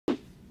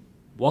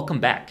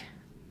Welcome back.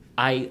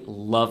 I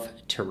love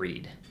to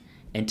read,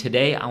 and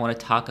today I want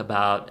to talk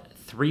about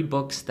 3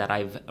 books that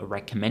I've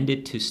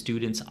recommended to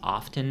students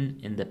often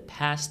in the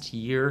past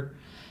year.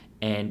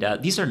 And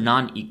these are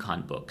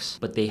non-econ books,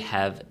 but they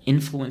have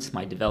influenced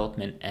my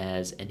development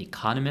as an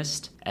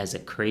economist, as a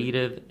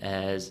creative,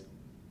 as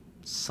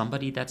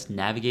somebody that's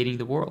navigating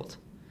the world.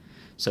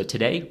 So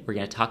today we're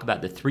going to talk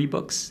about the 3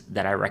 books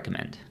that I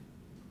recommend.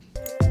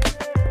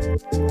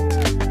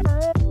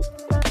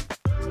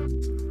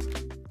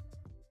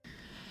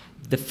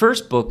 The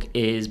first book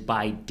is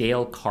by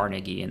Dale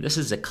Carnegie, and this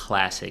is a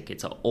classic.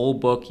 It's an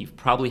old book. You've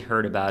probably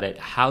heard about it,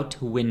 How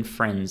to Win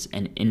Friends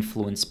and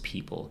Influence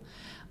People.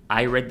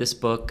 I read this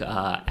book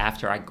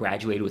after I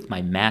graduated with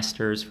my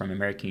master's from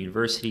American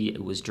University.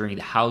 It was during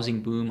the housing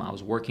boom. I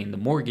was working in the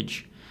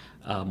mortgage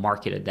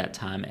market at that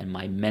time, and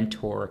my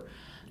mentor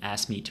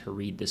asked me to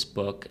read this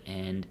book,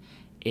 and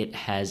it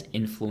has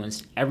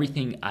influenced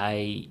everything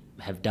I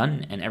have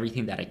done and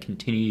everything that I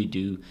continue to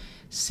do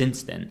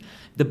since then.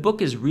 The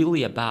book is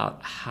really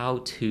about how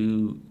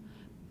to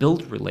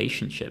build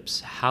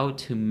relationships, how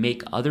to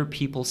make other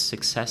people's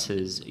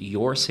successes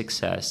your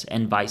success,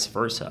 and vice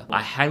versa.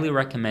 I highly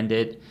recommend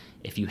it.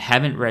 If you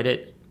haven't read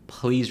it,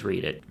 please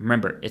read it.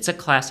 Remember, it's a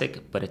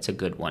classic, but it's a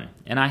good one.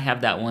 And I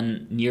have that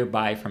one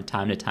nearby from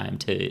time to time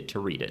to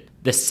read it.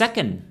 The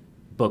second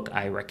book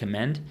I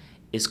recommend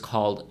is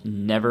called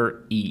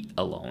Never Eat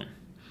Alone.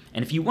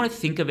 And if you want to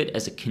think of it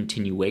as a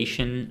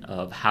continuation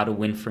of How to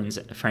Win Friends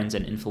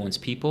and Influence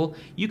People,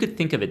 you could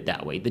think of it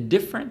that way. The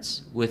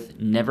difference with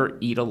Never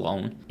Eat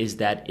Alone is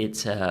that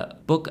it's a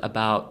book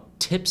about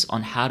tips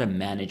on how to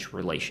manage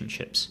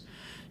relationships.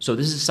 So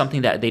this is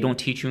something that they don't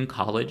teach you in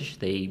college.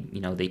 They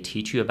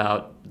teach you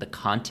about the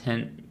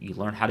content. You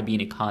learn how to be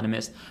an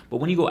economist. But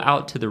when you go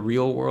out to the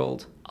real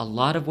world, a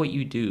lot of what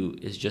you do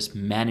is just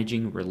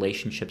managing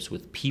relationships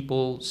with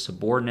people,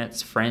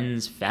 subordinates,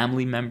 friends,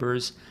 family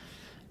members.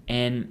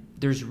 And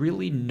there's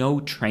really no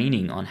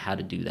training on how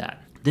to do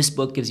that. This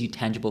book gives you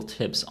tangible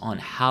tips on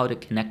how to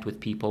connect with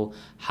people,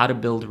 how to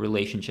build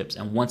relationships,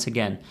 and once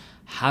again,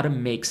 how to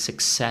make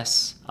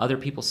success, other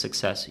people's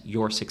success,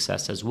 your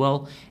success as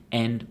well,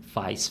 and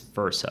vice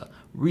versa.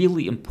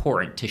 Really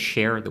important to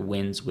share the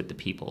wins with the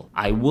people.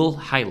 I will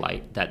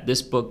highlight that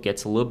this book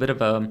gets a little bit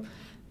of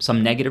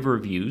some negative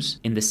reviews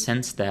in the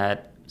sense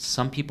that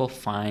some people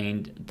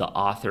find the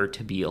author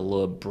to be a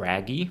little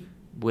braggy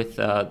with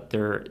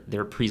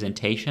their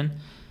presentation.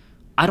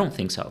 I don't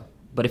think so.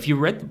 But if you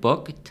read the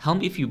book, tell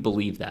me if you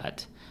believe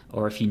that,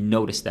 or if you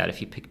noticed that,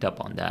 if you picked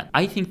up on that.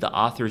 I think the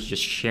author is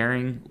just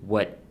sharing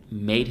what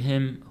made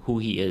him who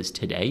he is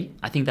today.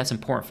 I think that's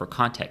important for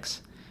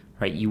context,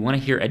 right? You want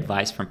to hear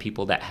advice from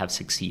people that have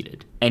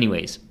succeeded.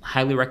 Anyways,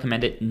 highly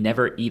recommend it.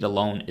 Never Eat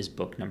Alone is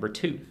book number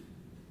 2.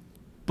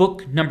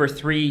 Book number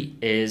 3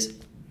 is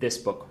this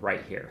book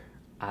right here.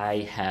 I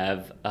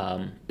have,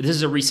 this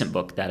is a recent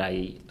book that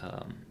I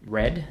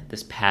read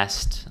this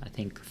past, I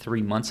think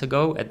 3 months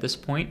ago at this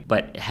point,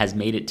 but it has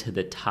made it to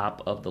the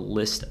top of the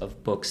list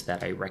of books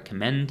that I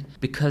recommend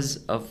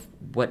because of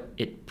what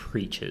it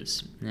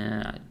preaches.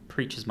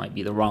 Preaches might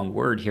be the wrong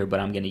word here,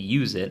 but I'm going to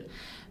use it.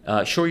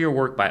 Show Your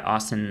Work by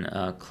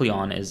Austin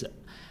Kleon is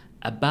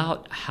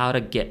about how to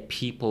get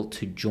people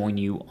to join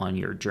you on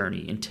your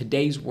journey. In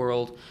today's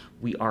world,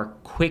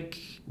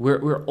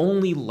 we're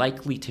only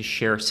likely to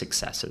share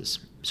successes.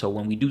 So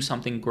when we do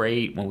something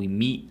great, when we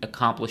meet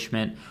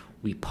accomplishment,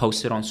 we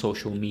post it on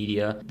social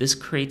media. This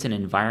creates an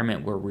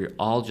environment where we're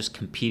all just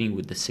competing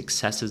with the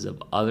successes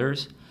of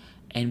others,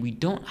 and we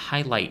don't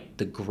highlight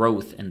the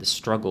growth and the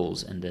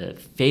struggles and the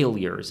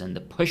failures and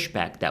the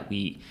pushback that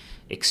we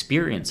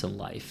experience in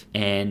life.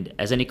 And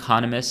as an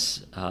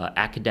economist,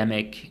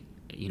 academic,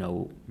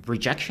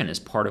 rejection is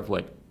part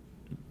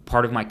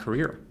of my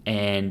career.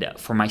 And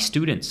for my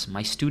students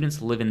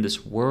live in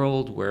this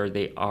world where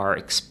they are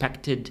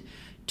expected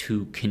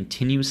to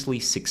continuously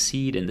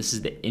succeed, and this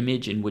is the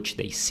image in which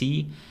they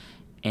see,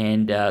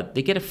 and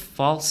they get a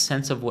false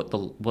sense of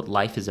what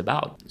life is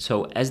about.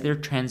 So as they're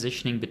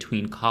transitioning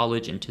between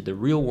college into the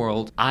real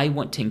world, I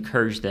want to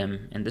encourage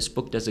them, and this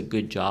book does a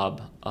good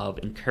job of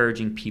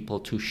encouraging people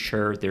to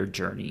share their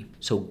journey.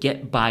 So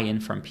get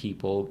buy-in from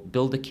people,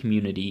 build a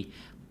community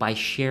by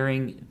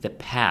sharing the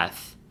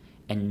path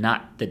and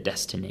not the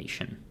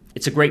destination.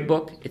 It's a great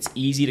book. It's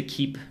easy to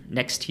keep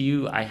next to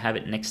you. I have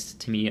it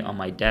next to me on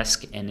my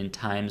desk, and in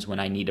times when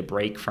I need a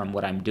break from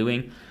what I'm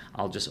doing,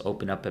 I'll just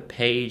open up a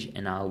page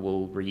and I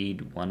will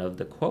read one of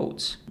the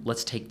quotes.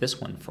 Let's take this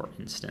one, for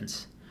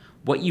instance.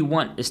 What you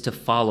want is to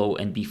follow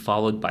and be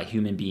followed by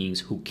human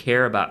beings who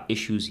care about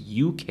issues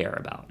you care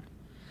about.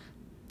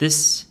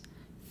 This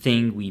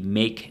thing we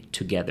make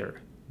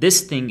together.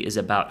 This thing is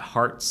about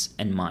hearts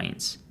and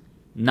minds,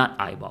 not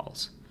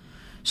eyeballs.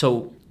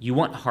 So you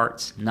want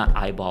hearts, not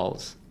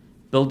eyeballs.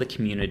 Build a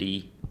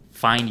community,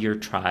 find your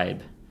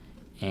tribe,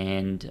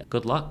 and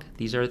good luck.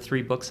 These are the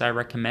 3 books I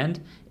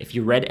recommend. If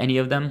you read any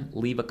of them,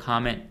 leave a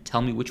comment.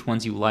 Tell me which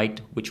ones you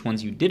liked, which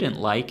ones you didn't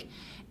like.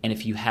 And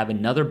if you have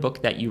another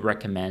book that you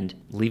recommend,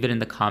 leave it in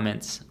the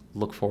comments.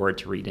 Look forward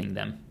to reading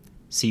them.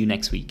 See you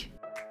next week.